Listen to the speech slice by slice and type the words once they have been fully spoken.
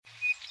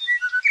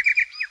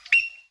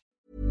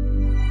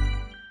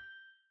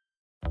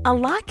A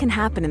lot can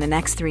happen in the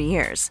next 3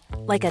 years.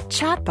 Like a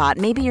chatbot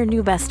may be your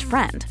new best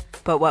friend.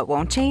 But what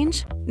won't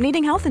change?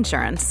 Needing health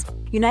insurance.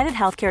 United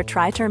Healthcare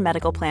Tri-Term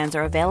Medical Plans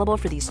are available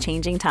for these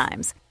changing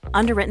times.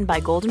 Underwritten by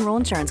Golden Rule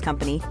Insurance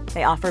Company,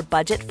 they offer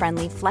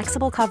budget-friendly,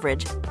 flexible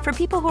coverage for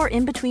people who are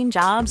in between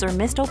jobs or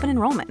missed open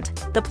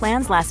enrollment. The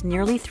plans last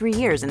nearly 3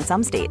 years in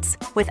some states,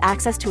 with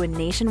access to a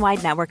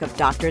nationwide network of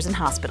doctors and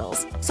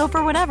hospitals. So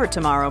for whatever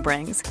tomorrow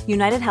brings,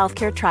 United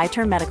Healthcare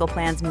Tri-Term Medical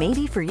Plans may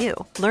be for you.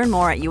 Learn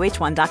more at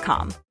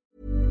uh1.com.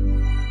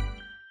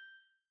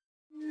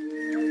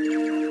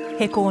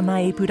 He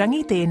kōna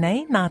ipurangi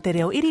tēnei nā te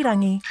reo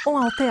irirangi o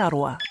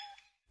Aotearoa.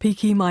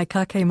 Piki mai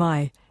kake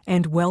mai,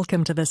 and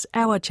welcome to this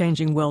Our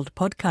Changing World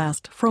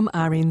podcast from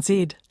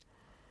RNZ.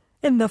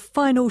 In the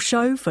final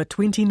show for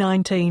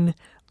 2019,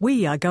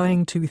 we are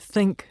going to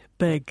think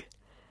big.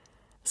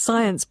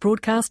 Science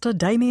broadcaster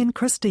Damian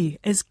Christie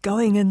is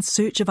going in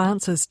search of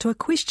answers to a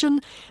question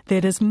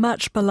that is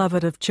much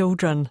beloved of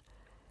children.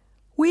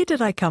 Where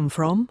did I come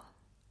from?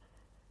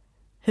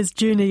 His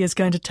journey is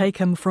going to take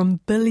him from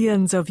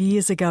billions of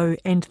years ago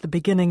and the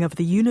beginning of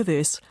the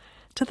universe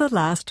to the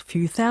last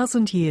few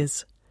thousand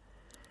years.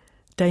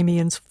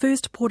 Damian's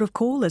first port of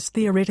call is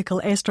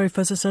theoretical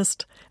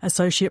astrophysicist,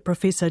 Associate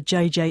Professor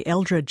J.J.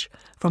 Eldridge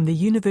from the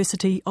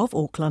University of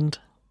Auckland.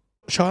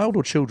 Child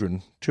or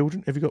children?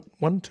 Children? Have you got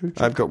one, two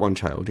children? I've got one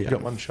child, yeah. You've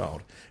got one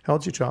child. How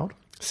old's your child?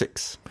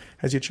 6.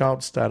 Has your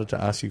child started to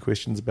ask you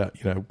questions about,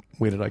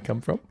 where did I come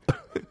from?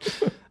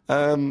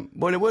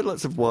 Well, there were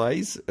lots of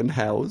whys and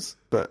hows,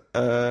 but,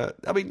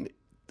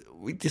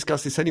 we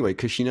discuss this anyway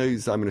because she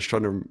knows I'm an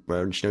astronomer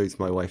and she knows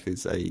my wife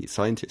is a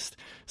scientist.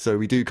 So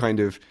we do kind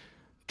of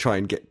try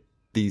and get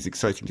these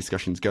exciting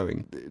discussions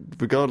going,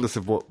 regardless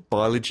of what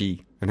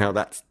biology and how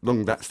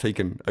long that's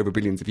taken over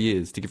billions of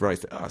years to give rise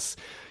to us.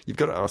 You've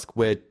got to ask,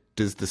 where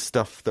does the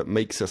stuff that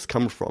makes us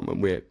come from?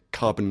 And we're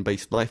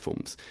carbon-based life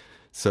forms.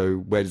 So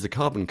where does the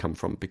carbon come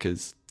from?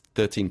 Because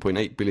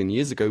 13.8 billion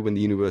years ago, when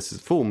the universe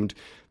was formed,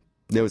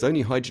 there was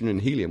only hydrogen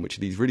and helium, which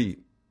are these really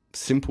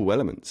simple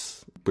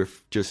elements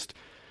with just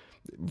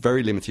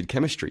very limited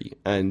chemistry,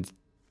 and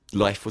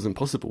life wasn't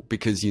possible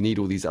because you need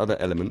all these other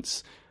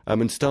elements,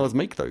 and stars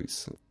make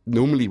those.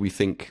 Normally we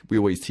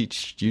always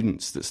teach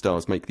students that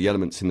stars make the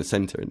elements in the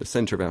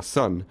centre of our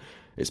sun.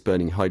 It's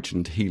burning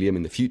hydrogen to helium.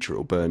 In the future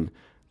it'll burn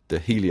the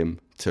helium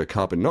to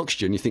carbon and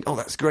oxygen. You think, oh,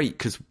 that's great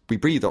because we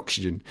breathe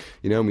oxygen,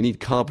 and we need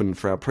carbon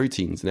for our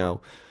proteins in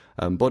our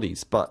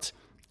bodies, but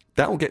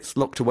that all gets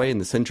locked away in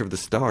the centre of the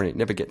star and it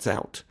never gets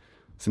out.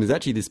 So there's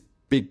actually this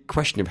big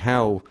question of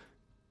how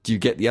do you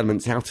get the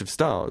elements out of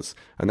stars?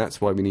 And that's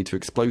why we need to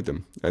explode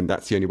them. And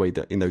that's the only way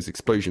that in those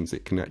explosions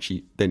it can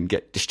actually then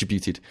get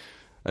distributed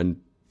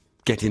and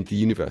get into the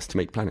universe to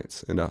make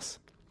planets and us.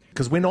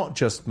 Because we're not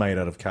just made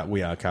out of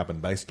we are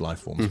carbon-based life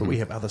forms, but we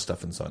have other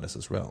stuff inside us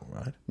as well,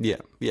 right? Yeah.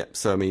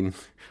 So,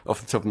 off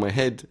the top of my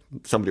head,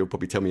 somebody will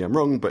probably tell me I'm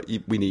wrong, but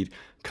we need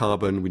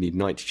carbon, we need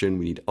nitrogen,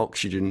 we need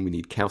oxygen, we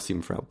need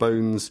calcium for our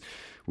bones,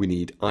 we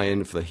need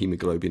iron for the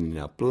hemoglobin in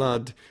our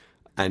blood,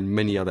 and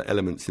many other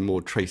elements in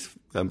more trace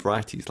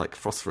varieties, like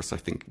phosphorus, I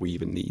think we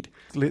even need.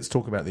 Let's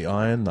talk about the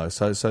iron, though.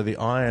 So the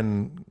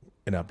iron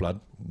in our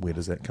blood, where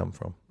does that come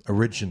from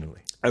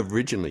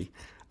originally?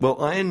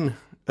 Well, iron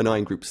and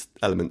iron groups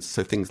elements,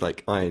 so things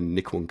like iron,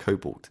 nickel and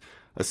cobalt,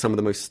 are some of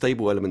the most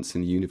stable elements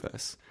in the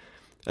universe.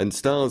 And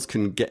stars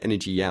can get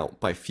energy out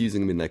by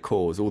fusing them in their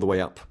cores all the way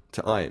up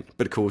to iron.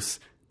 But of course,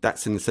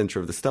 that's in the centre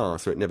of the star,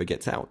 so it never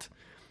gets out.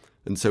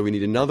 And so we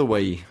need another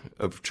way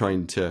of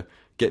trying to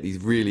get these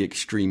really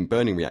extreme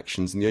burning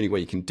reactions, and the only way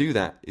you can do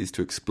that is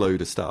to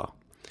explode a star.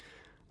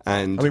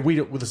 And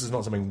this is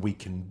not something we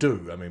can do.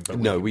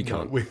 We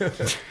can't. We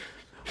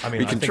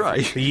can try.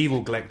 The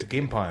evil Galactic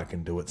Empire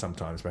can do it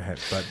sometimes,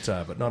 perhaps,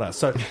 but not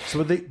us.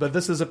 But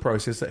this is a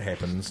process that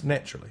happens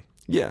naturally.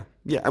 Yeah,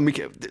 and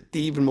the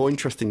even more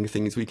interesting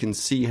thing is we can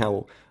see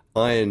how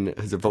iron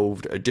has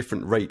evolved at a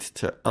different rate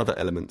to other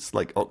elements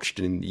like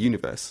oxygen in the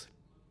universe,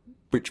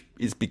 which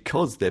is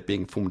because they're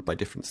being formed by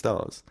different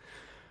stars.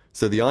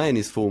 So the iron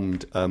is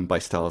formed by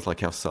stars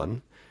like our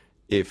sun,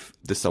 if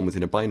the sun was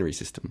in a binary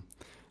system.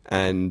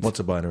 And what's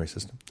a binary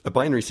system? A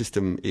binary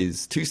system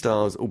is 2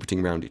 stars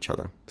orbiting around each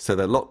other. So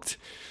they're locked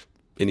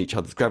in each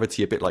other's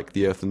gravity, a bit like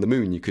the Earth and the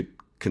Moon. You could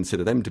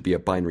consider them to be a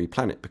binary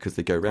planet because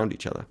they go around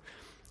each other.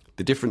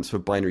 The difference for a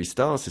binary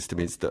star system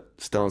is that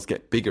stars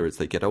get bigger as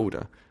they get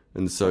older.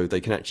 And so they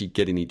can actually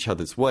get in each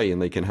other's way,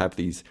 and they can have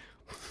these,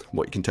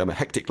 what you can term a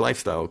hectic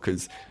lifestyle,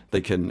 because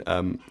they can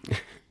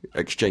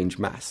exchange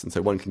mass. And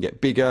so one can get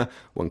bigger,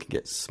 one can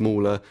get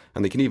smaller,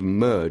 and they can even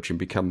merge and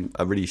become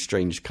a really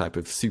strange type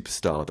of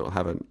superstar that will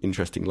have an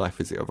interesting life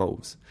as it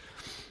evolves.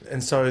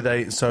 And so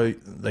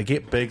they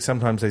get big.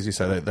 Sometimes, as you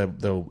say,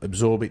 they'll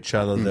absorb each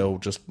other. They'll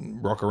just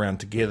rock around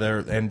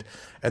together, and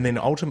then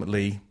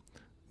ultimately,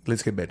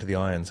 let's get back to the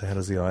iron. So how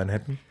does the iron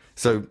happen?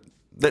 So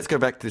let's go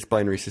back to this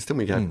binary system.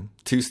 We have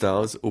 2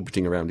 stars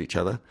orbiting around each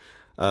other.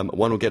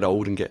 One will get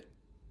old and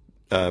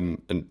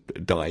and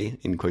die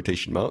in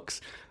quotation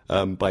marks.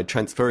 by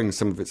transferring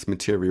some of its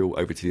material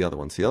over to the other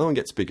one. So the other one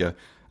gets bigger,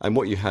 and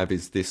what you have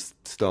is this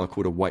star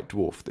called a white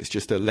dwarf that's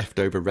just a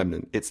leftover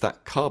remnant. It's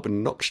that carbon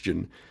and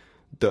oxygen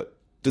that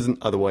doesn't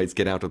otherwise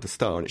get out of the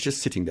star, and it's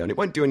just sitting there, and it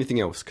won't do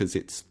anything else because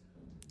it's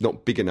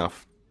not big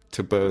enough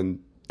to burn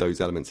those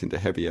elements into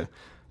heavier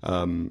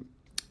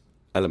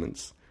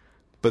elements.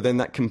 But then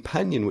that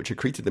companion which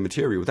accreted the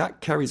material,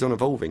 that carries on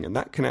evolving, and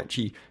that can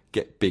actually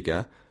get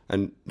bigger,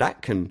 and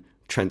that can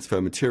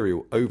transfer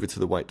material over to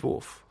the white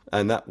dwarf.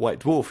 And that white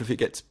dwarf, if it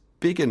gets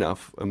big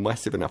enough and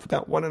massive enough,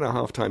 about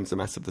 1.5 times the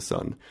mass of the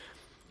sun,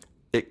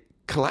 it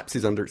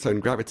collapses under its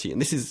own gravity.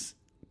 And this is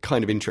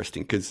kind of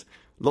interesting because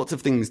lots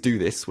of things do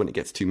this when it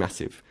gets too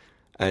massive.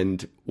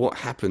 And what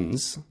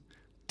happens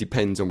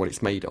depends on what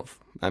it's made of.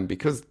 And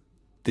because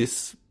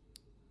this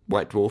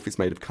white dwarf is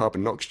made of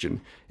carbon and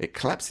oxygen, it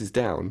collapses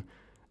down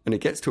and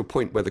it gets to a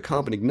point where the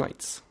carbon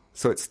ignites.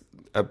 So it's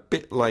a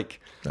bit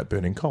like...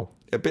 burning coal.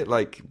 A bit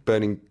like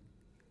burning...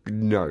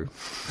 No.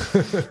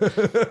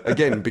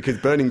 Again, because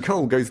burning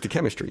coal goes to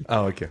chemistry.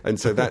 Oh, okay. And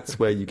so that's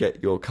where you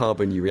get your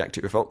carbon, you react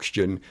it with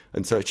oxygen,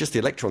 and so it's just the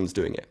electrons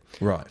doing it.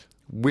 Right.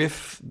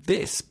 With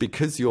this,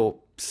 because you're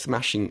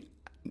smashing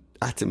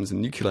atoms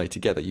and nuclei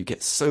together, you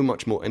get so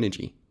much more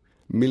energy.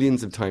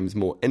 Millions of times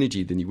more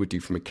energy than you would do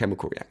from a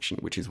chemical reaction,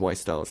 which is why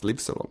stars live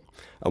so long.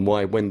 And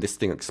why when this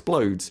thing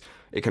explodes,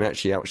 it can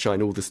actually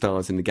outshine all the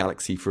stars in the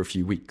galaxy for a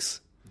few weeks.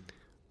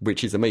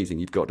 Which is amazing.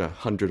 You've got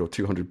 100 or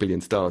 200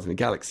 billion stars in a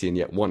galaxy, and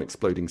yet one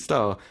exploding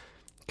star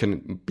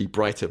can be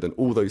brighter than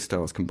all those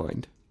stars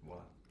combined. Wow.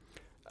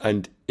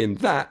 And in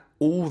that,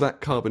 all that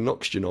carbon and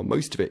oxygen, or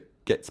most of it,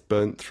 gets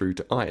burnt through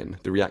to iron.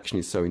 The reaction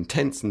is so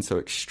intense and so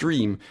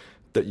extreme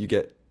that you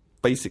get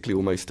basically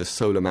almost a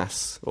solar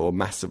mass or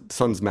mass of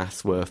sun's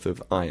mass worth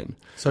of iron.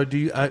 So do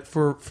you,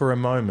 for a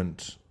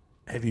moment,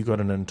 have you got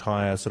an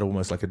entire sort of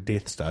almost like a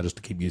Death Star, just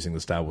to keep using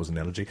the Star Wars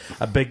analogy,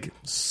 a big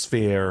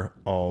sphere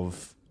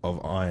of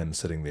iron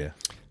sitting there?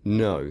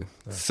 No.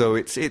 So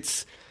it's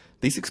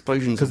these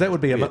explosions... Because that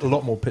would be a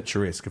lot more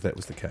picturesque if that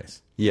was the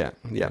case. Yeah.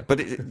 But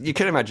you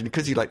can imagine,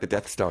 because you like the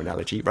Death Star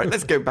analogy, right?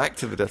 Let's go back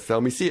to the Death Star,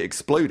 and we see it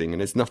exploding, and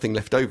there's nothing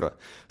left over.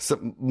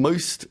 So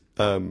most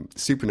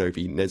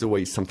supernovae, there's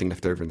always something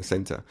left over in the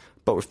centre.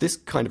 But with this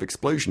kind of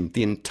explosion,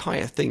 the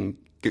entire thing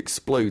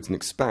explodes and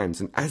expands,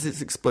 and as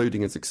it's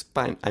exploding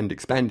and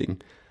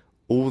expanding,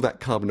 all that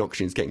carbon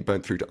oxygen is getting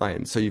burnt through to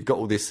iron. So you've got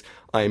all this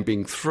iron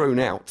being thrown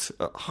out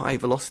at high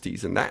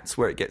velocities, and that's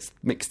where it gets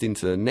mixed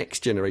into the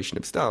next generation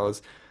of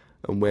stars,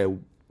 and where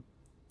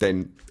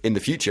then in the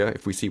future,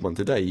 if we see one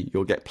today,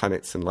 you'll get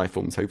planets and life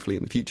forms hopefully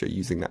in the future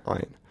using that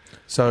iron.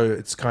 So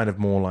it's kind of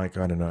more like,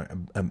 I don't know,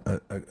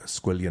 a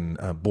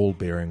squillion ball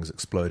bearings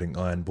exploding,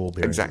 iron ball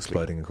bearings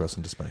exploding across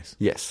into space.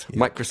 Yes,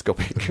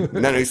 microscopic,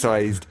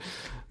 nano-sized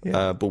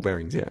ball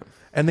bearings,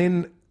 And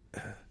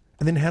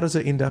then how does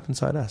it end up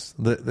inside us?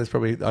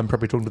 I'm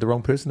probably talking to the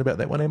wrong person about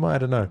that one, am I? I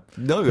don't know.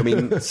 No, I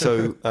mean,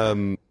 so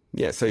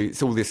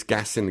it's all this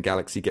gas in the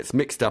galaxy gets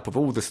mixed up of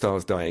all the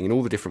stars dying in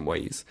all the different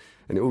ways,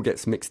 and it all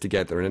gets mixed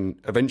together, and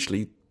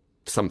eventually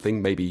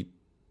something, maybe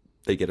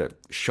they get a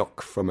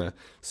shock from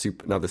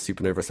another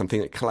supernova or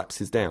something, that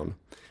collapses down.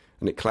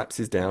 And it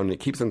collapses down, and it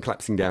keeps on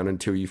collapsing down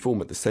until you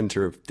form at the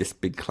centre of this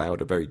big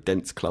cloud a very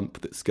dense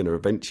clump that's going to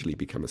eventually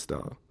become a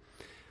star.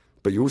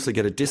 But you also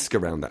get a disk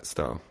around that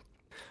star.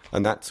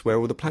 And that's where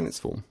all the planets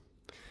form.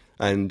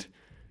 And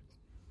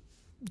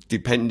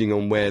depending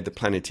on where the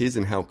planet is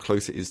and how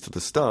close it is to the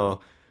star,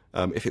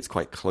 if it's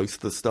quite close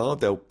to the star,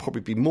 there'll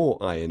probably be more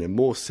iron and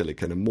more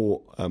silicon and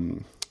more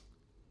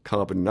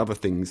carbon and other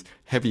things,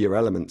 heavier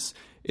elements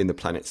in the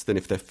planets than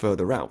if they're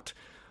further out,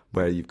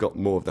 where you've got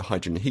more of the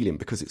hydrogen and helium.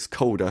 Because it's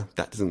colder,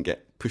 that doesn't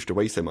get pushed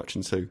away so much,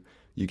 and so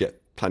you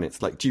get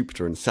planets like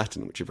Jupiter and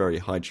Saturn, which are very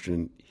hydrogen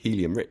and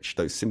helium rich,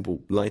 those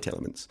simple light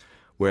elements.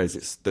 Whereas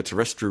it's the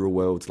terrestrial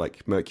worlds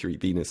like Mercury,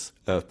 Venus,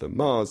 Earth and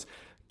Mars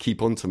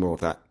keep on to more of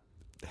that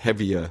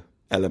heavier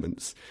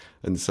elements.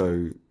 And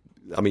so,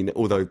 I mean,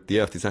 although the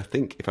Earth is, I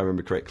think, if I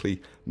remember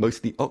correctly,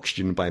 mostly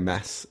oxygen by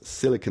mass,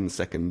 silicon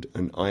second,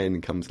 and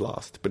iron comes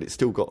last. But it's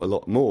still got a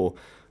lot more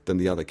than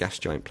the other gas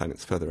giant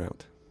planets further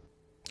out.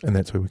 And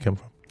that's where we come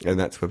from. And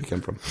that's where we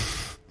come from.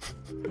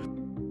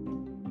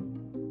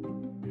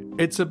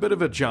 It's a bit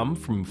of a jump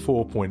from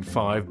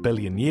 4.5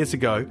 billion years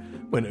ago,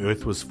 when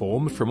Earth was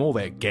formed from all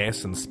that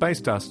gas and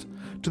space dust,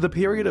 to the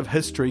period of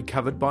history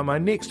covered by my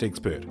next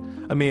expert,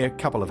 a mere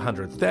couple of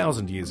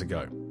 100,000 years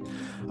ago.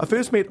 I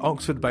first met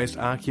Oxford-based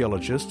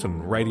archaeologist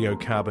and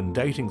radiocarbon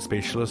dating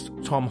specialist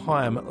Tom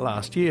Hyam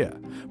last year,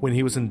 when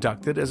he was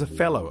inducted as a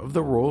Fellow of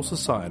the Royal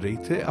Society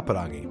Te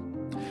Aparangi.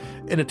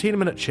 In a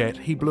 10-minute chat,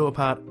 he blew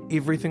apart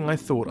everything I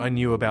thought I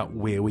knew about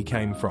where we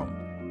came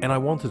from, and I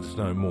wanted to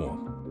know more.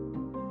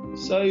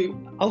 So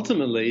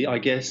ultimately, I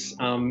guess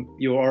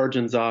your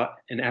origins are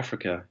in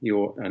Africa.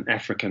 You're an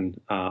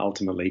African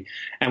ultimately.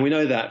 And we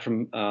know that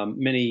from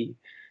many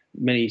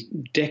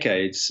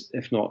decades,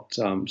 if not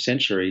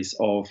centuries,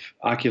 of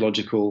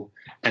archaeological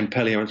and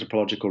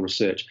paleoanthropological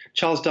research.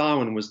 Charles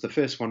Darwin was the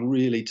first one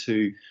really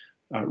to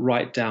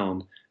write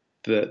down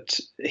that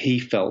he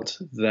felt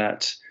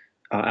that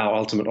our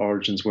ultimate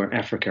origins were in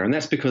Africa, and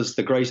that's because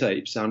the great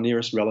apes, our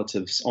nearest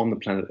relatives on the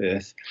planet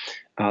Earth,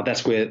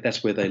 that's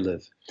where they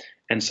live.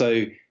 And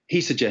so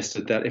he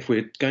suggested that if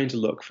we're going to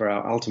look for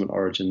our ultimate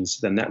origins,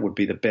 then that would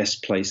be the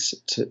best place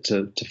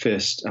to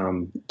first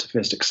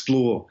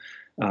explore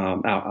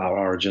our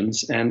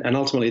origins, and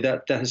ultimately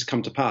that has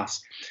come to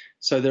pass.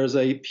 So there is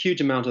a huge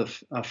amount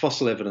of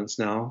fossil evidence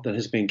now that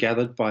has been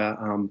gathered by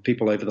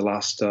people over the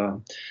last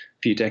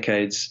few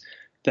decades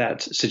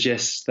that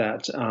suggests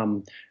that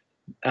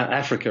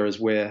Africa is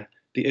where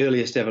the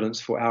earliest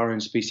evidence for our own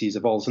species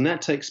evolves. And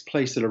that takes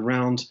place at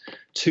around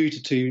 2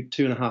 to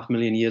 2.5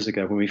 million years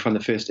ago when we find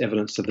the first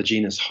evidence of the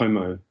genus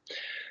Homo.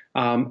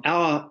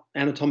 Our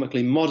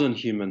anatomically modern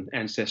human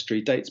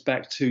ancestry dates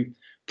back to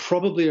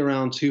probably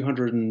around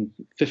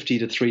 250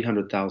 to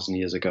 300,000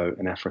 years ago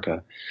in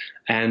Africa.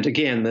 And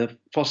again, the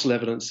fossil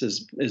evidence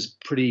is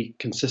pretty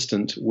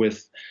consistent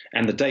with,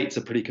 and the dates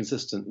are pretty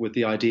consistent with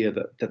the idea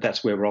that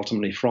that's where we're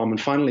ultimately from.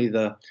 And finally,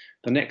 the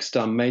next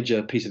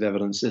major piece of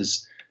evidence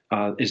is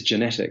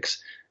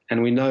genetics.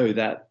 And we know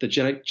that the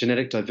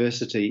genetic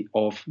diversity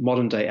of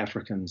modern-day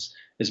Africans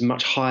is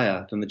much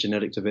higher than the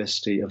genetic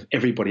diversity of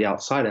everybody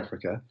outside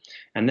Africa.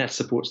 And that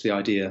supports the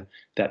idea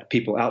that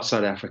people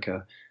outside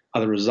Africa are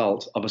the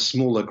result of a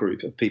smaller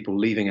group of people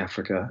leaving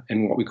Africa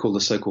in what we call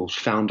the so-called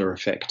founder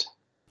effect.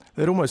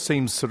 It almost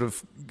seems sort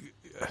of,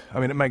 I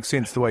mean, it makes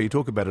sense the way you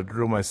talk about it.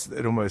 It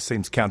almost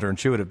seems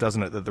counterintuitive,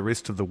 doesn't it, that the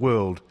rest of the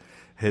world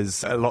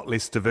has a lot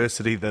less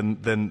diversity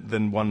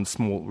than one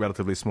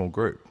relatively small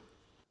group.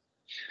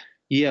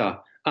 Yeah,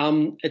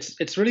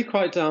 it's really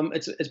quite,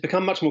 it's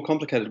become much more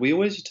complicated. We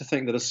always used to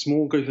think that a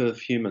small group of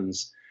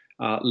humans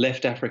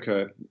left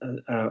Africa,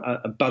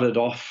 budded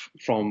off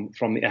from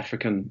the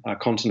African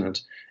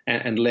continent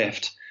and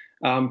left,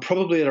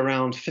 probably at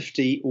around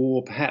 50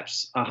 or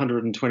perhaps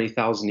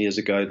 120,000 years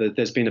ago.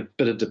 There's been a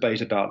bit of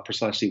debate about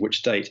precisely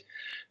which date.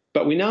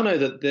 But we now know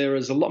that there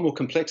is a lot more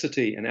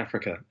complexity in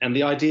Africa, and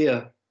the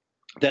idea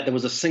that there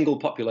was a single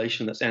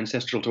population that's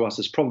ancestral to us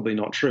is probably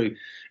not true.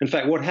 In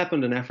fact, what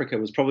happened in Africa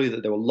was probably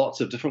that there were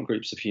lots of different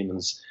groups of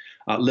humans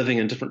living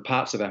in different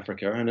parts of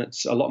Africa, and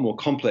it's a lot more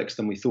complex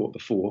than we thought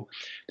before.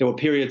 There were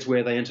periods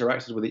where they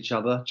interacted with each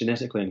other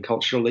genetically and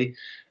culturally,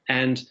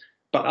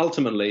 but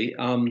ultimately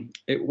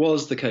it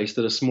was the case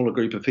that a smaller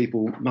group of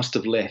people must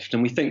have left,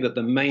 and we think that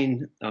the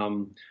main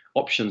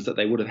options that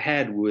they would have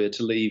had were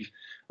to leave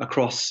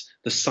across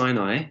the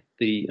Sinai,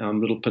 the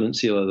little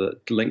peninsula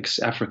that links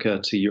Africa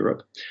to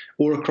Europe,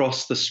 or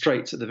across the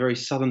straits at the very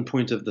southern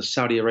point of the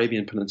Saudi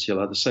Arabian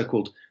peninsula, the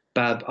so-called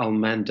Bab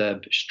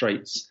al-Mandab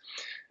Straits.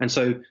 And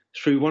so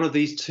through one of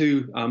these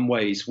two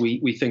ways,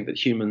 we think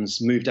that humans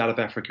moved out of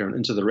Africa and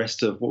into the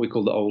rest of what we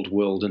call the old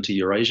world, into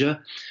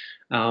Eurasia.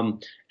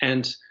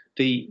 And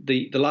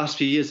the last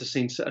few years have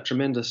seen a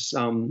tremendous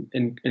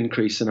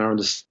increase in our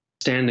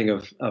understanding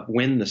of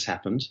when this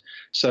happened.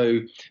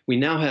 So we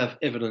now have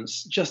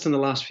evidence just in the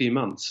last few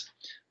months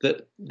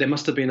that there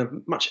must have been a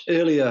much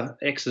earlier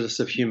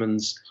exodus of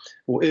humans,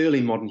 or early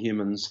modern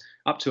humans,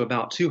 up to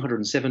about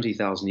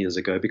 270,000 years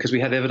ago, because we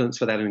have evidence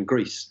for that in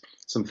Greece.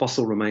 Some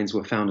fossil remains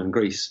were found in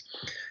Greece.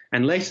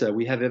 And later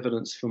we have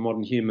evidence for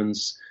modern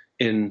humans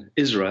in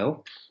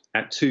Israel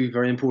at two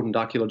very important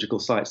archaeological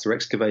sites that were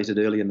excavated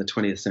early in the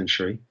 20th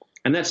century.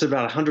 And that's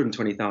about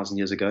 120,000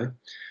 years ago.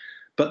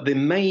 But the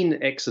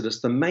main exodus,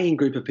 the main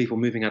group of people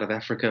moving out of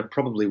Africa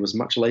probably was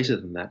much later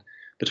than that,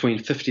 between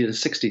 50 to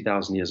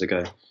 60,000 years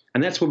ago.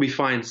 And that's where we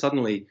find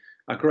suddenly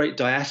a great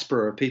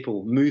diaspora of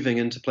people moving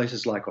into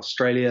places like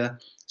Australia,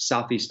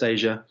 Southeast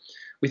Asia.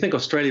 We think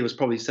Australia was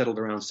probably settled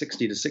around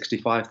 60 to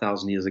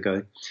 65,000 years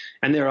ago.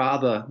 And there are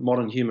other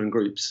modern human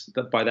groups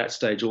that by that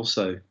stage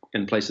also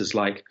in places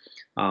like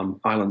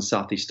islands,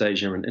 Southeast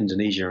Asia and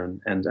Indonesia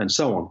and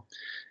so on.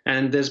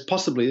 And there's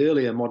possibly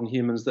earlier modern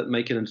humans that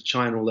make it into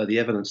China, although the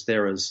evidence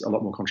there is a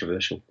lot more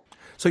controversial.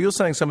 So you're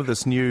saying some of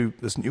this new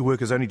work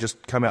has only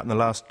just come out in the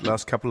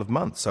last couple of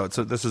months. So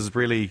this is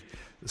really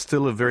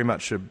still a very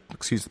much,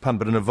 excuse the pun,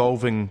 but an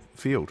evolving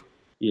field.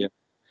 Yeah,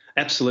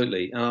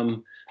 absolutely.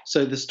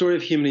 So the story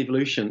of human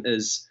evolution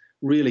is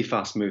really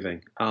fast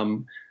moving.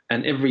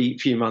 And every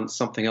few months,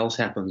 something else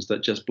happens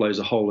that just blows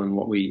a hole in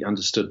what we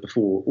understood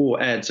before, or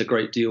adds a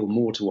great deal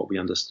more to what we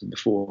understood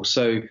before.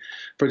 So,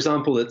 for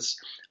example, it's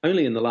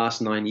only in the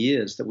last 9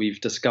 years that we've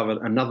discovered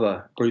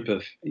another group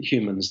of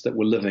humans that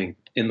were living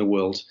in the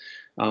world.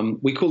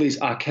 We call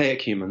these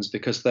archaic humans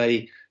because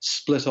they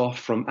split off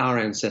from our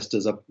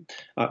ancestors a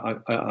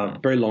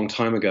very long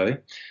time ago.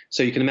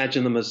 So you can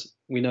imagine them as,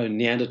 we know,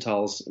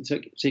 Neanderthals. So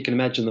you can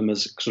imagine them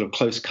as sort of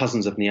close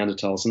cousins of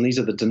Neanderthals, and these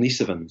are the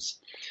Denisovans.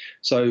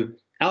 So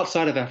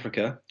outside of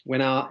Africa,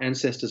 when our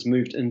ancestors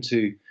moved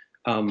into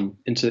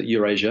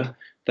Eurasia,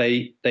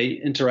 they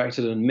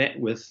interacted and met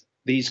with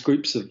these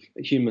groups of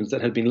humans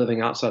that had been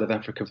living outside of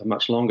Africa for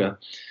much longer.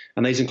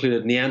 And these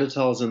included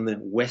Neanderthals in the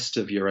west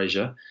of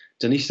Eurasia,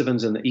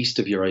 Denisovans in the east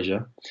of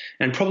Eurasia,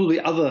 and probably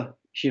other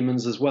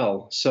humans as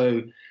well.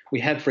 So we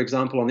had, for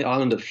example, on the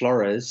island of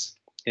Flores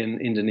in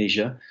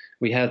Indonesia,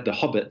 we had the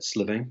hobbits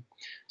living.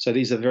 So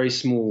these are very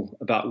small,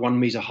 about 1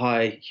 meter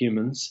high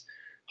humans,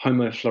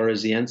 Homo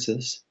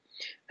floresiensis.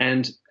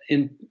 And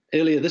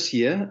earlier this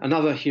year,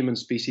 another human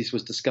species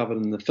was discovered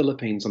in the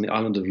Philippines on the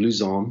island of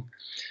Luzon.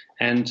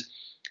 And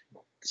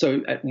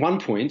so at one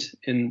point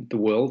in the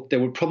world, there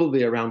were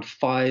probably around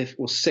 5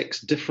 or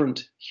 6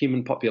 different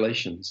human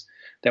populations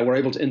that were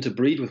able to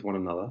interbreed with one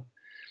another.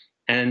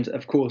 And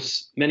of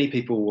course, many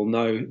people will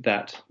know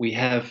that we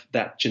have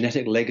that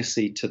genetic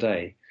legacy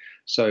today.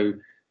 So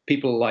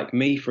people like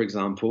me, for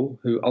example,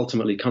 who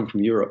ultimately come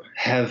from Europe,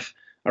 have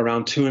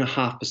around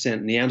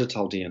 2.5%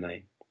 Neanderthal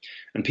DNA.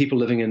 And people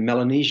living in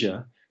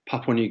Melanesia,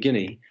 Papua New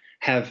Guinea,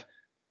 have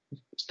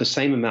the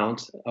same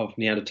amount of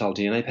Neanderthal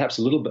DNA, perhaps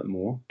a little bit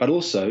more, but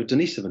also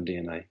Denisovan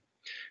DNA.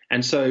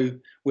 And so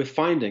we're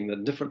finding that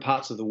in different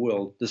parts of the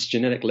world, this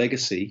genetic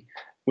legacy,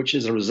 which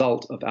is a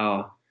result of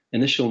our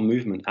initial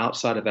movement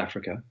outside of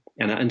Africa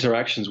and our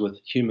interactions with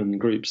human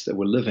groups that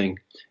were living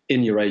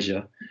in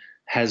Eurasia,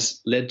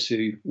 has led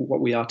to what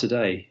we are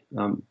today,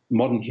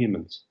 modern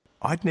humans.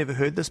 I'd never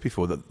heard this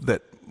before,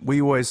 that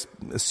we always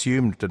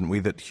assumed, didn't we,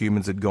 that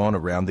humans had gone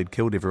around, they'd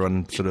killed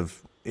everyone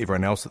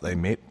else that they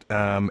met,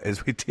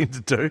 as we tend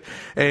to do,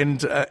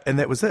 and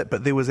that was it.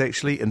 But there was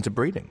actually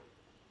interbreeding.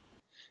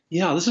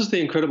 Yeah, this is the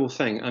incredible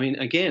thing. I mean,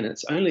 again,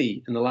 it's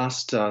only in the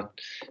last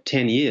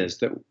 10 years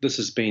that this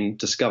has been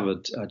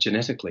discovered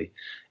genetically.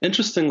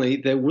 Interestingly,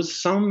 there was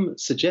some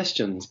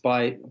suggestions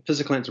by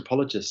physical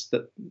anthropologists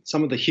that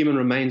some of the human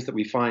remains that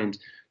we find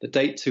that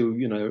date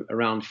to,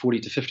 around 40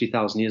 to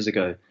 50,000 years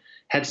ago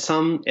had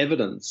some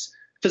evidence,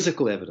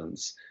 physical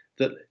evidence,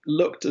 that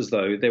looked as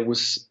though there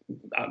was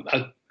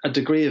a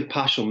degree of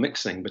partial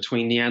mixing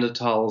between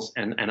Neanderthals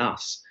and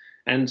us.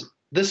 And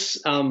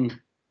this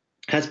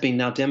has been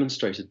now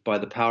demonstrated by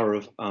the power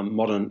of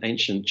modern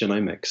ancient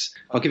genomics.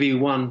 I'll give you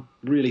one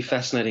really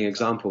fascinating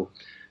example.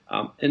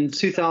 In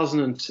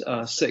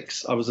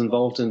 2006, I was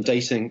involved in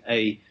dating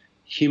a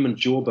human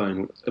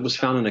jawbone that was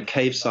found in a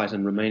cave site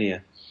in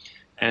Romania.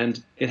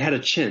 And it had a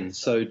chin.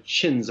 So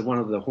chins are one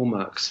of the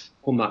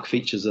hallmark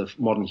features of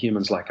modern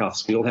humans like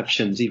us. We all have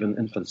chins. Even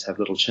infants have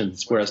little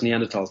chins, whereas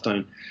Neanderthals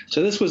don't.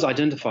 So this was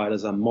identified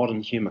as a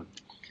modern human.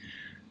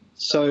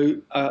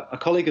 So a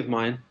colleague of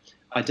mine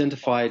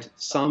identified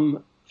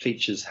some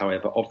features,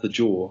 however, of the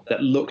jaw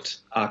that looked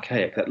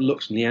archaic, that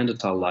looked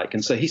Neanderthal-like.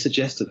 And so he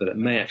suggested that it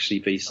may actually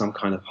be some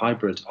kind of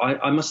hybrid.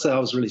 I must say I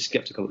was really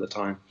skeptical at the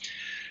time.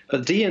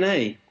 But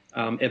DNA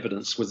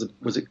evidence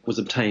was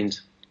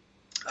obtained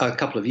a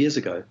couple of years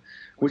ago,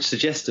 which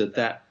suggested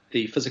that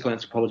the physical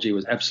anthropology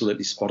was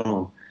absolutely spot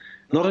on.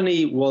 Not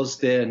only was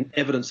there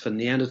evidence for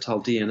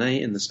Neanderthal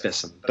DNA in the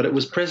specimen, but it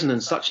was present in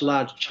such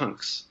large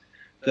chunks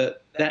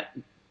that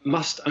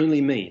must only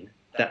mean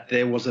that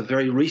there was a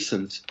very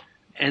recent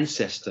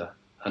ancestor,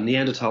 a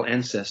Neanderthal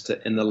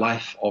ancestor, in the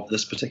life of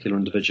this particular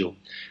individual.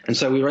 And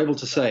so we were able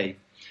to say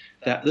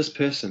that this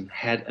person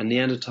had a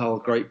Neanderthal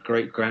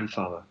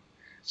great-great-grandfather.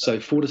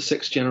 So 4 to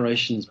 6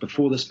 generations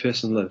before this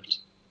person lived,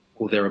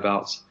 or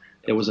thereabouts,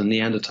 there was a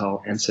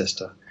Neanderthal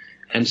ancestor.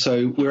 And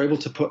so we were able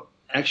to put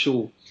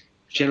actual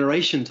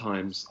generation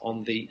times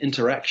on the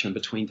interaction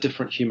between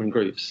different human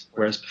groups,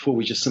 whereas before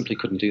we just simply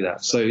couldn't do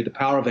that. So the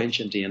power of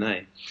ancient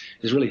DNA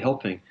is really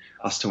helping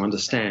us to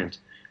understand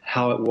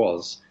how it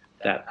was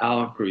that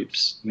our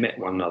groups met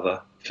one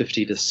another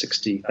 50 to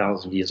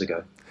 60,000 years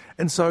ago.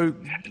 And so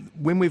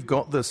when we've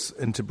got this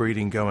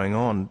interbreeding going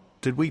on,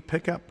 did we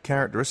pick up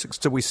characteristics?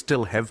 Do we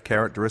still have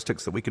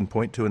characteristics that we can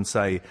point to and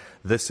say,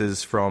 this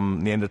is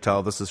from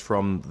Neanderthal, this is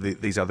from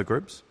these other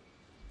groups?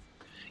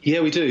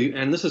 Yeah, we do.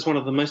 And this is one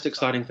of the most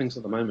exciting things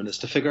at the moment, is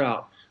to figure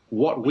out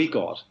what we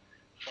got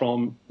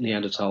from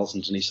Neanderthals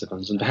and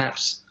Denisovans, and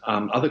perhaps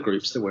other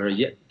groups that we're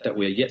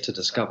yet to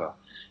discover,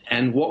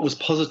 and what was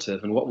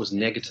positive and what was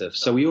negative.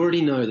 So we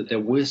already know that there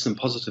were some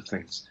positive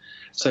things.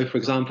 So, for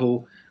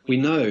example, we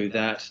know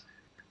that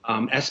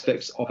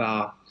aspects of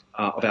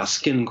our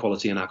skin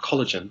quality and our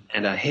collagen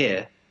and our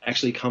hair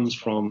actually comes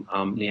from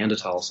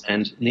Neanderthals.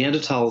 And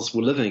Neanderthals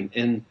were living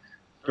in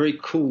very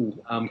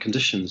cool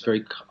conditions,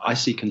 very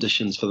icy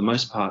conditions for the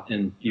most part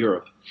in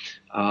Europe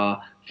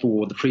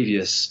for the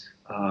previous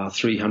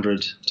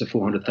 300 to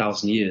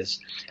 400,000 years.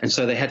 And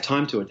so they had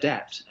time to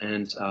adapt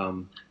and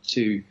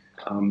to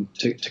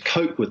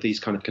cope with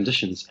these kind of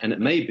conditions. And it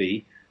may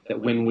be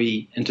that when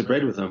we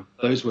interbred with them,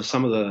 those were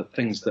some of the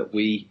things that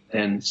we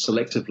then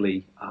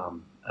selectively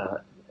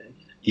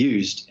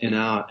used in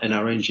our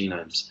own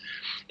genomes.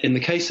 In the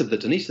case of the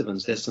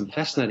Denisovans, there's some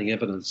fascinating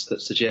evidence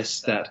that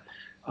suggests that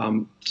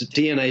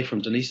DNA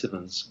from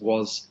Denisovans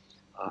was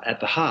at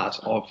the heart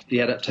of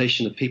the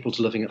adaptation of people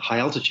to living at high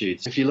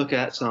altitudes. If you look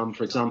at,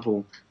 for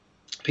example,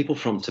 people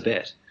from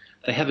Tibet,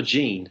 they have a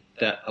gene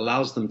that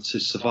allows them to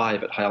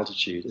survive at high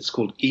altitude. It's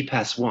called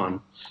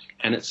EPAS1,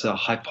 and it's a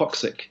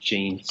hypoxic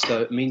gene.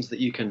 So it means that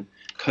you can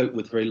cope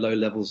with very low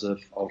levels of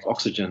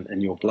oxygen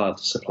in your blood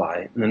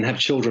supply and then have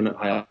children at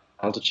high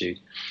altitude.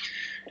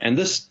 And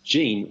this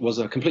gene was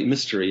a complete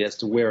mystery as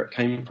to where it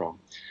came from.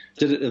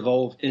 Did it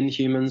evolve in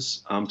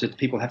humans? Did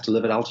people have to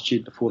live at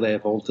altitude before they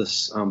evolved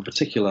this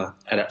particular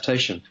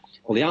adaptation?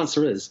 Well, the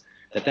answer is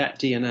that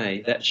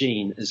DNA, that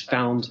gene, is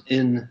found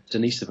in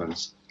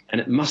Denisovans.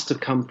 and it must have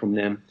come from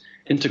them,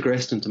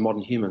 integrated into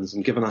modern humans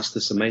and given us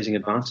this amazing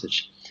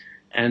advantage.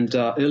 And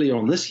earlier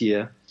on this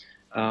year,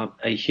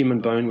 a human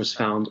bone was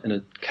found in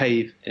a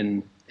cave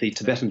in the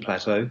Tibetan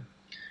plateau,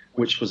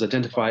 which was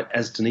identified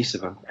as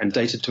Denisovan and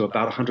dated to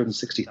about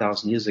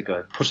 160,000 years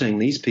ago, putting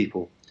these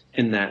people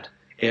in that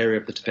area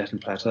of the Tibetan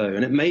plateau.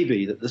 And it may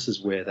be that this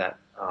is where that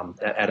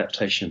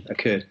adaptation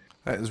occurred.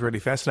 That is really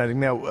fascinating.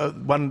 Now,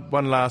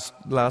 one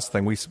last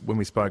thing. When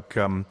we spoke,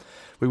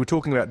 we were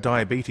talking about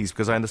diabetes,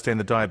 because I understand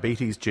the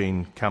diabetes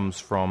gene comes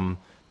from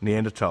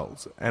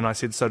Neanderthals. And I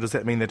said, so does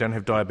that mean they don't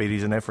have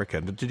diabetes in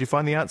Africa? Did you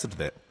find the answer to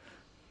that?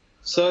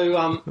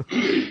 So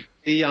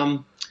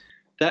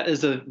that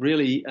is a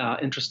really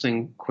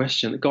interesting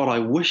question. God, I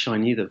wish I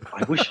knew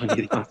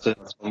the answer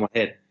on my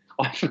head.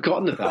 I've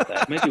forgotten about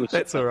that. Maybe it was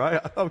That's all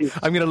right. I'm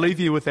going to leave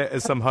you with that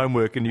as some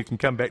homework, and you can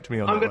come back to me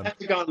on that. I'm going to have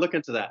to go and look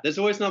into that. There's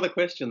always another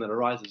question that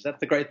arises. That's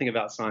the great thing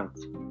about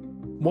science.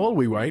 While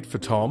we wait for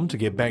Tom to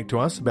get back to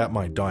us about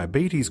my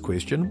diabetes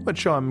question,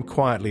 which I'm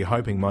quietly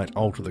hoping might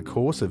alter the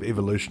course of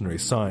evolutionary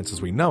science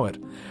as we know it,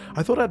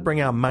 I thought I'd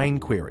bring our main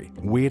query,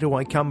 where do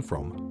I come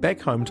from, back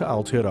home to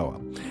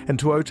Aotearoa, and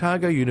to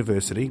Otago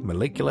University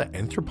molecular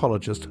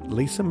anthropologist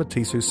Lisa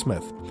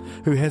Matisu-Smith,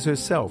 who has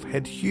herself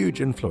had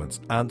huge influence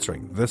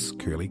answering this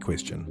curly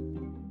question.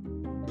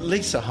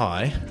 Lisa,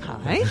 hi.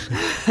 Hi.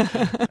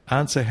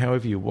 Answer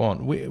however you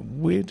want.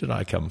 Where did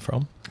I come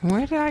from?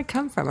 Where did I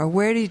come from? Or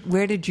where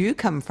did you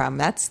come from?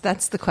 That's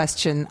the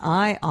question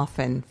I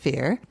often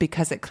fear,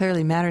 because it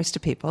clearly matters to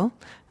people.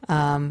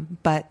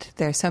 But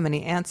there are so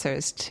many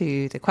answers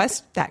to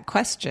that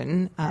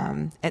question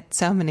at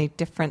so many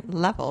different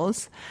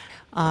levels.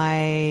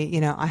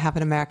 I have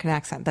an American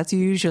accent. That's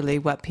usually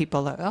what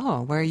people are,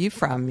 oh, where are you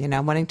from?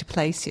 Wanting to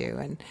place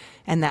you.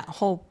 And that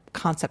whole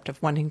concept of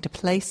wanting to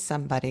place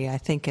somebody, I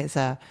think, is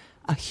a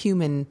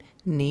human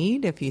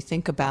need. If you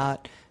think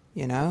about,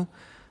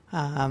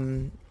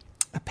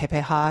 a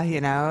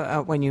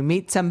pepeha, when you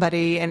meet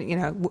somebody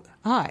and,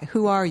 hi,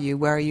 who are you?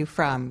 Where are you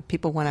from?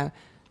 People want to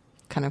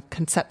kind of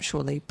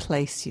conceptually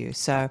place you.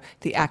 So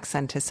the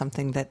accent is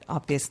something that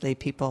obviously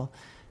people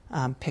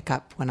pick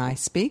up when I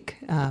speak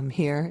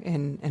here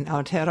in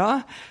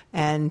Aotearoa.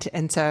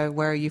 And so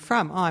where are you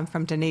from? Oh, I'm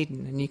from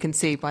Dunedin. And you can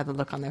see by the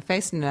look on their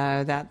face,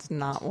 no, that's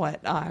not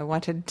what I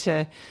wanted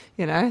to,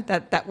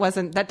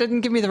 that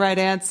didn't give me the right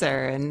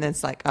answer. And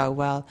it's like, oh,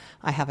 well,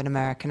 I have an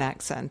American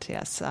accent.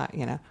 Yes,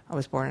 I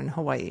was born in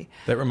Hawaii.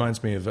 That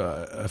reminds me of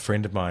a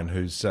friend of mine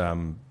who's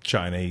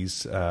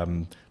Chinese,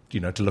 to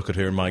look at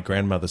her. And my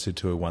grandmother said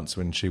to her once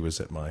when she was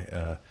at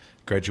my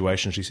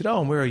graduation, she said, oh,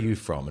 and where are you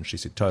from? And she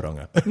said,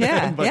 Tauranga.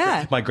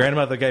 Yeah, My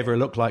grandmother gave her a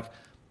look like,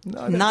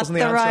 no, that not wasn't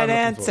the answer right I'm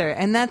answer.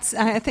 And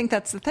I think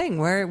that's the thing.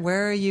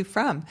 Where are you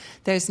from?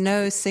 There's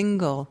no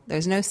single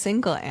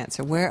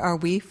answer. Where are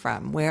we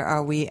from? Where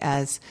are we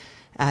as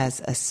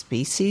a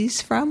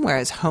species from? Where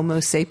is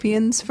Homo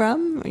sapiens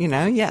from?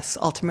 Yes,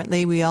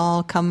 ultimately we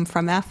all come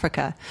from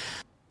Africa.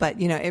 But,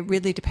 it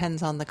really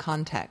depends on the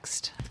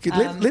context.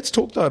 Let's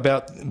talk, though,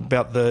 about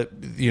the,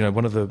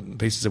 one of the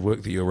pieces of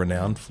work that you're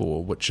renowned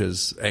for, which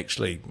is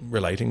actually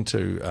relating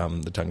to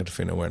the tangata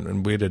whenua,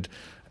 and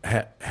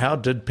how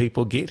did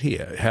people get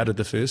here? How did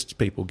the first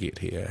people get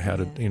here? How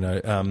did,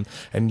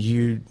 and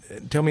you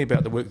tell me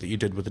about the work that you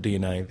did with the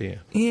DNA there.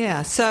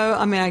 Yeah, so,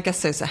 I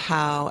guess there's a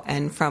how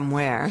and from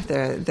where.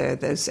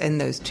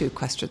 Those two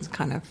questions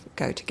kind of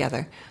go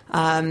together.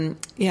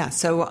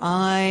 So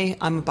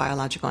I'm a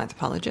biological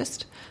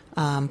anthropologist.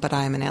 But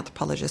I am an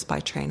anthropologist by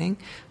training.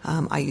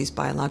 I use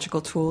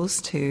biological tools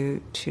to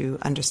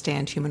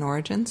understand human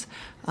origins,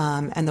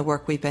 and the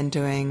work we've been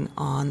doing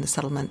on the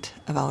settlement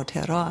of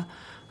Aotearoa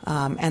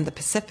and the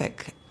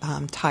Pacific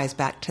ties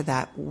back to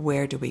that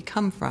where do we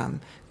come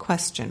from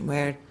question.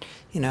 What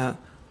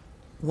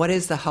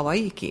is the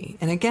Hawaiki?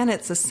 And again,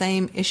 it's the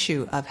same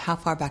issue of how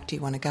far back do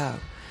you want to go?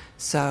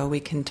 So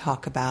we can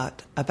talk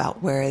about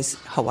where is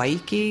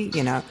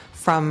Hawaiki,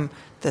 from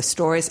the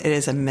stories. It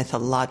is a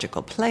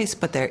mythological place,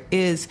 but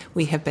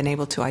we have been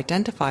able to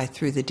identify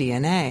through the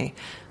DNA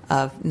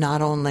of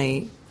not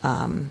only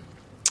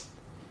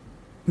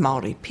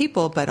Maori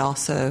people, but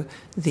also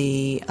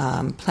the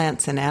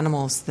plants and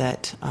animals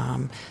that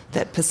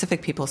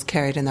Pacific peoples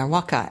carried in their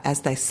waka.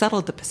 As they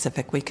settled the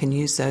Pacific, we can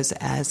use those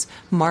as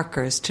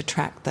markers to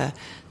track the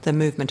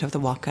movement of the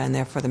waka and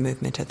therefore the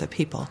movement of the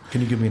people.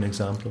 Can you give me an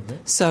example of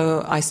that?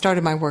 So I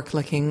started my work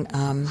looking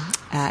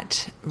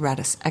at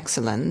Rattus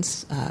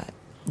excellens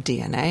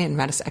DNA, and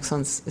Rattus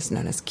excellens is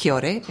known as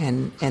Kiore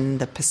in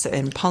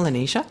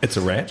Polynesia. It's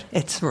a rat?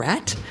 It's a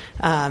rat.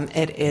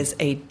 It is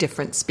a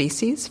different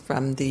species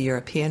from the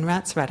European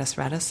rats, Rattus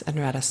rattus and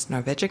Rattus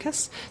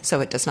norvegicus,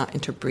 so it does not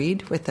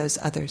interbreed with those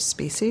other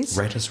species.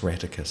 Rattus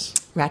raticus.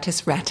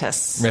 Rattus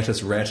rattus.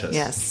 Rattus rattus.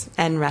 Yes,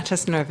 and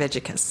Rattus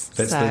norvegicus.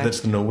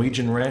 That's the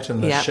Norwegian rat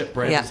and the ship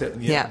rat?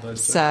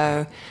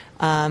 So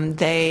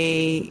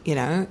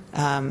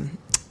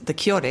the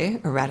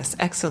Kiore, or Rattus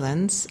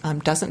excellens,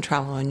 doesn't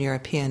travel on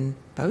European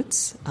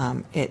boats.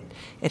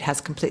 It has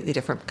completely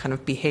different kind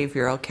of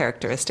behavioral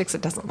characteristics.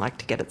 It doesn't like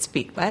to get its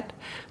feet wet.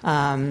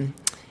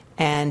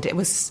 And it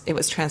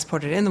was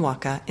transported in the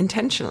waka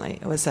intentionally.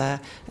 It was an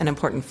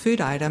important food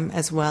item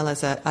as well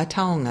as a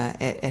taonga.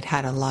 It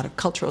had a lot of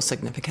cultural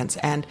significance.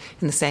 And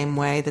in the same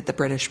way that the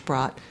British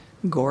brought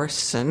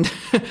gorse and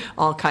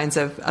all kinds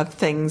of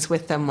things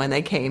with them when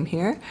they came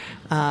here,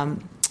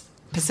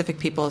 Pacific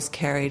peoples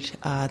carried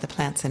the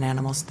plants and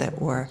animals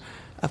that were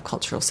of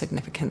cultural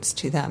significance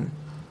to them.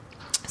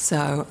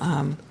 So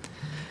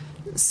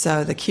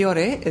the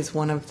kiore is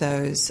one of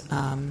those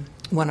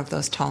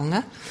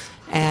taonga.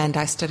 And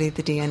I studied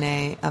the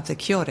DNA of the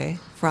kiore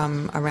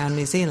from around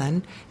New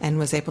Zealand and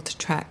was able to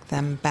track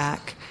them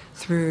back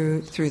through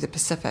the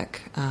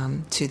Pacific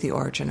to the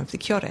origin of the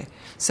kiore.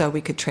 So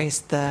we could trace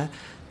the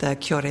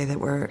kiore that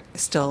were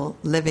still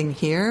living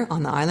here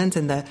on the islands,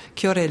 and the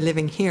kiore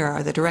living here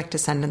are the direct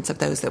descendants of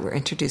those that were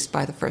introduced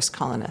by the first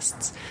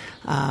colonists.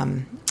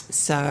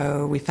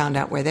 So we found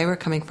out where they were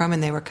coming from,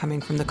 and they were coming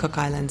from the Cook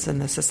Islands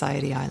and the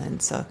Society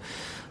Islands. So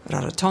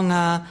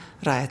Rarotonga,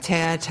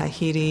 Raiatea,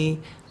 Tahiti,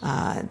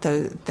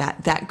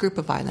 that group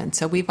of islands.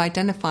 So we've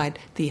identified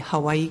the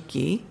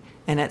Hawaii,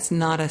 and it's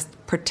not a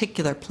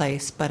particular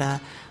place, but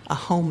a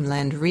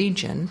homeland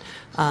region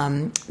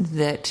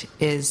that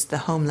is the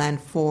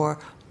homeland for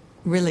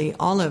really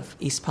all of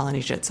East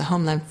Polynesia. It's a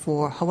homeland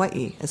for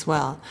Hawaii as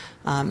well,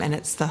 and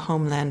it's the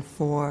homeland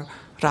for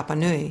Rapa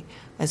Nui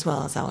as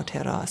well as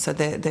Aotearoa. So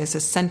there's a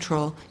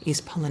central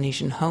East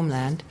Polynesian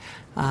homeland.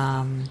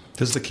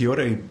 Does the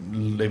kiore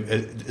live,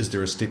 is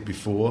there a step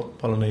before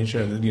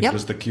Polynesia? Yep.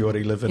 Does the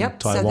kiore live in So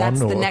Taiwan?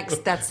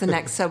 that's the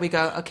next. So we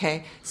go,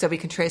 okay, so we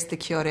can trace the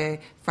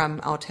kiore from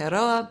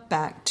Aotearoa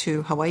back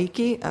to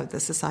Hawaii of the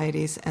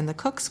societies and the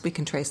Cooks. We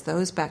can trace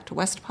those back to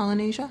West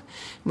Polynesia.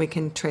 We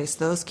can trace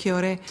those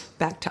kiore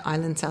back to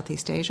island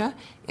Southeast Asia.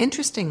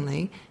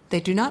 Interestingly, they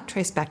do not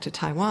trace back to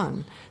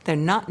Taiwan. They're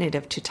not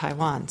native to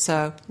Taiwan.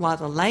 So while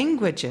the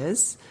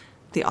languages,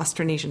 the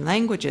Austronesian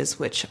languages,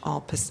 which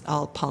all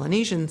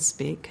Polynesians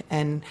speak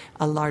and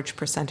a large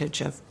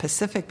percentage of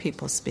Pacific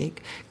people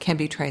speak, can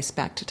be traced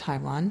back to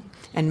Taiwan.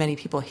 And many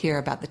people hear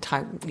about the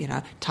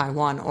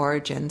Taiwan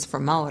origins for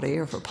Maori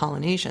or for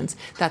Polynesians.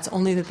 That's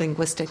only the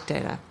linguistic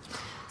data.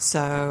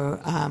 So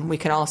we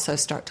can also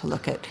start to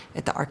look at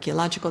the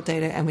archaeological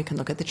data, and we can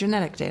look at the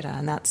genetic data,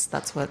 and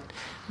that's what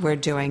we're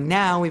doing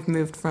now. We've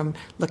moved from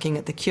looking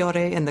at the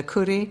kiore and the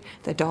kuri,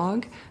 the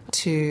dog,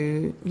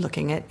 to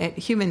looking at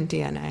human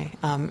DNA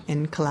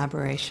in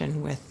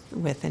collaboration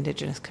with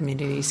Indigenous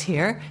communities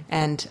here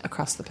and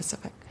across the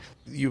Pacific.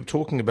 You're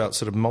talking about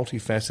sort of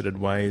multifaceted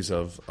ways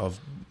of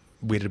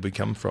where did we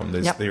come from.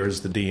 There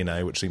is the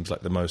DNA, which seems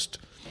like the most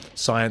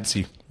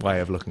sciencey way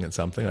of looking at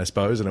something, I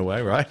suppose, in a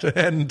way, right?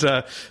 And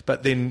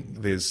but then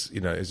there's,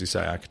 as you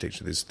say,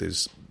 architecture.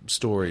 There's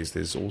stories.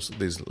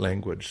 There's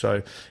language.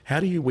 So how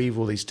do you weave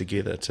all these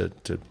together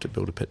to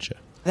build a picture?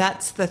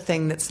 That's the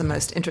thing that's the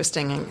most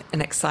interesting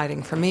and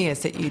exciting for me,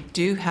 is that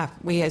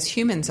we as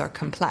humans are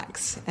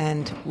complex,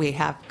 and we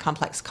have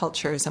complex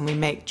cultures, and we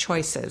make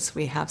choices.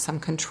 We have some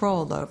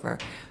control over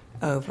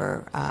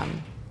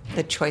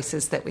the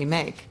choices that we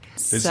make.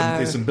 There's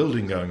some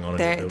building going on.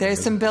 There's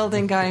some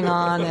building going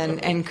on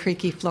and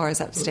creaky floors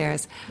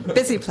upstairs.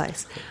 Busy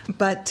place.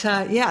 But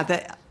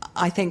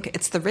I think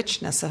it's the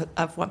richness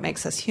of what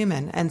makes us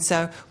human. And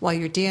so while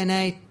your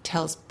DNA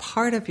tells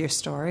part of your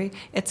story,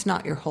 it's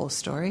not your whole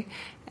story.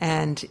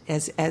 And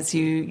as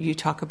you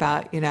talk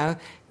about,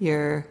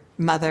 your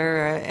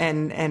mother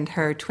and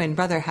her twin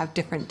brother have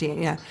different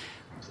DNA.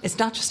 It's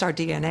not just our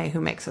DNA who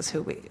makes us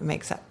who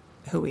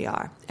we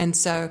are. And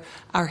so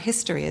our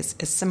history is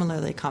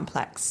similarly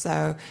complex.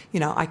 So,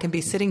 I can be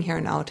sitting here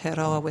in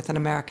Aotearoa with an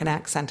American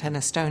accent and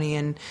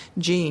Estonian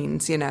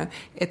genes,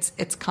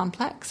 it's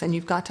complex, and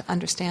you've got to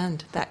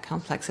understand that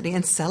complexity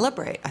and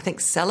celebrate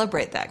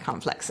that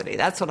complexity.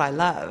 That's what I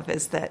love,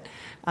 is that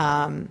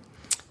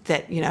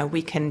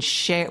we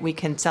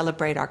can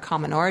celebrate our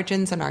common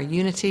origins and our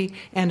unity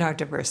and our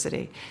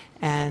diversity,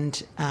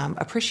 and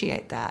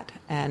appreciate that.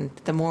 And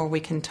the more we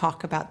can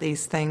talk about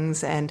these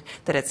things, and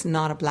that it's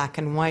not a black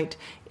and white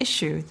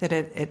issue, that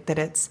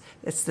it's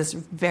this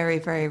very,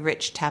 very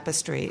rich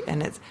tapestry.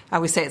 And I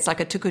always say it's like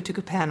a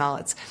tuku panel.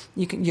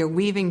 You're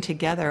weaving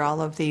together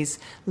all of these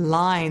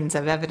lines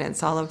of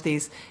evidence, all of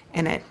these,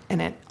 and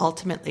it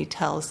ultimately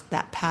tells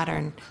that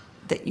pattern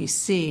that you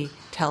see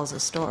tells a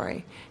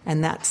story,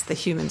 and that's the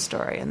human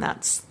story, and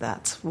that's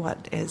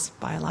what is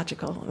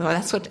biological. Well,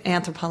 that's what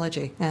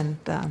anthropology, and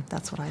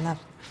that's what I love.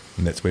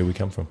 And that's where we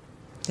come from.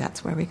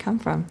 That's where we come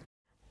from.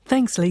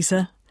 Thanks,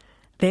 Lisa.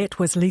 That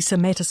was Lisa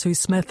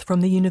Matasu-Smith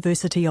from the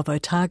University of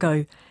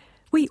Otago.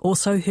 We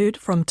also heard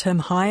from Tim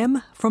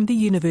Hyam from the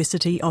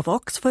University of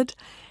Oxford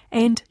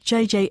and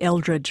JJ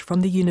Eldridge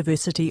from the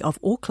University of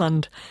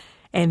Auckland.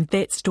 And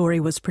that story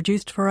was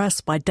produced for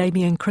us by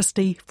Damian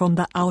Christie from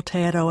the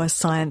Aotearoa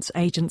Science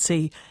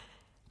Agency.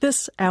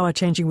 This Our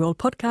Changing World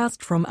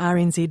podcast from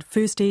RNZ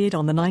first aired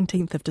on the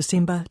 19th of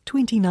December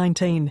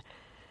 2019.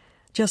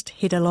 Just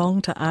head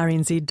along to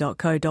rnz.co.nz/Our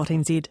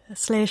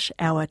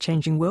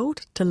Changing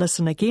World to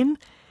listen again,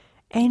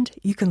 and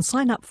you can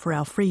sign up for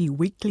our free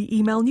weekly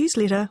email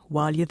newsletter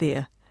while you're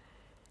there.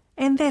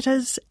 And that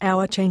is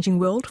Our Changing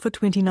World for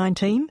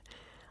 2019.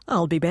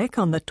 I'll be back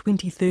on the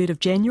 23rd of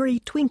January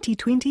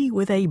 2020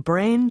 with a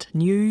brand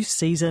new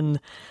season.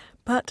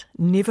 But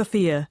never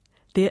fear,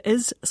 there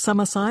is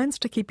Summer Science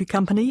to keep you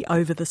company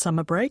over the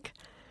summer break.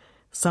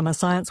 Summer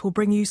Science will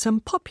bring you some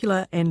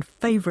popular and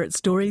favourite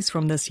stories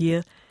from this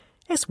year,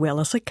 as well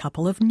as a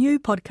couple of new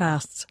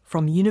podcasts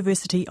from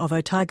University of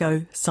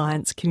Otago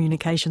Science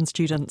Communication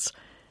students.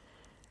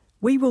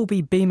 We will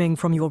be beaming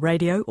from your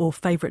radio or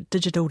favourite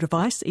digital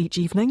device each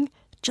evening,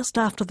 just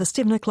after the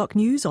 7 o'clock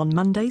news on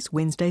Mondays,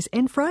 Wednesdays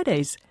and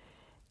Fridays.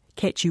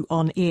 Catch you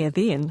on air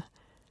then.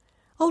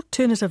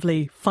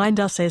 Alternatively, find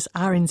us as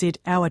RNZ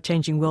Our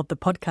Changing World, the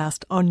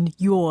podcast, on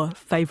your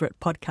favourite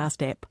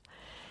podcast app.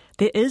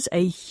 There is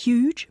a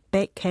huge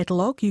back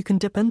catalogue you can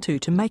dip into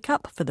to make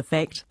up for the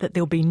fact that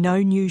there'll be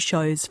no new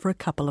shows for a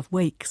couple of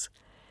weeks.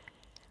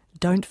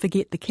 Don't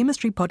forget the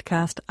chemistry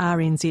podcast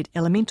RNZ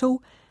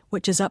Elemental,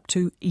 which is up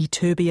to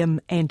ytterbium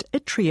and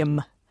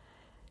yttrium.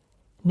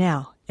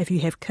 Now, if you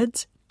have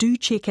kids, do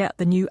check out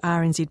the new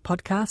RNZ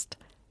podcast,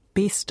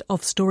 Best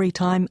of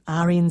Storytime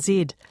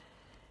RNZ.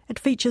 It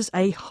features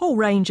a whole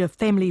range of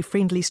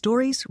family-friendly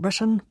stories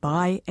written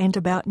by and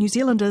about New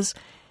Zealanders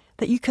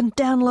that you can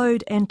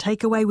download and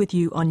take away with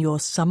you on your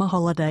summer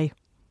holiday.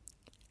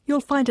 You'll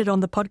find it on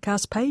the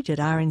podcast page at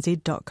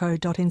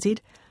rnz.co.nz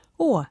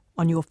or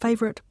on your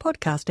favourite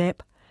podcast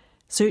app.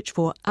 Search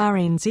for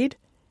RNZ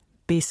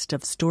Best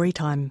of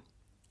Storytime.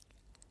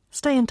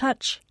 Stay in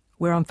touch.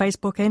 We're on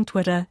Facebook and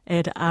Twitter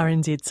at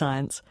RNZ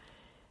Science.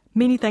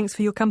 Many thanks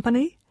for your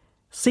company.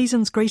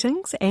 Season's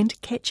greetings and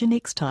catch you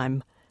next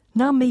time.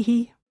 Ngā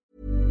mihi.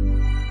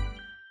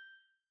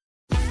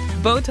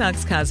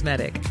 Botox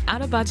Cosmetic,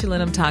 out of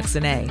botulinum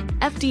toxin A,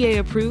 FDA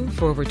approved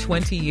for over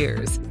 20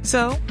 years.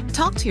 So,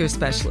 talk to your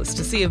specialist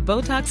to see if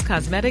Botox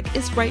Cosmetic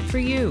is right for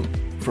you.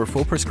 For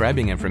full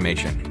prescribing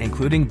information,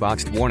 including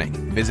boxed warning,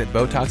 visit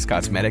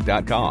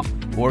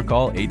BotoxCosmetic.com or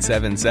call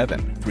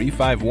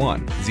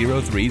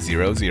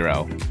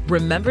 877-351-0300.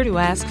 Remember to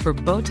ask for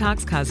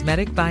Botox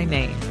Cosmetic by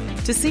name.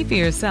 To see for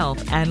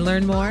yourself and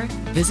learn more,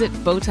 visit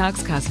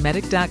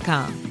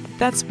BotoxCosmetic.com.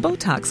 That's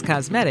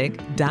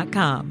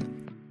BotoxCosmetic.com.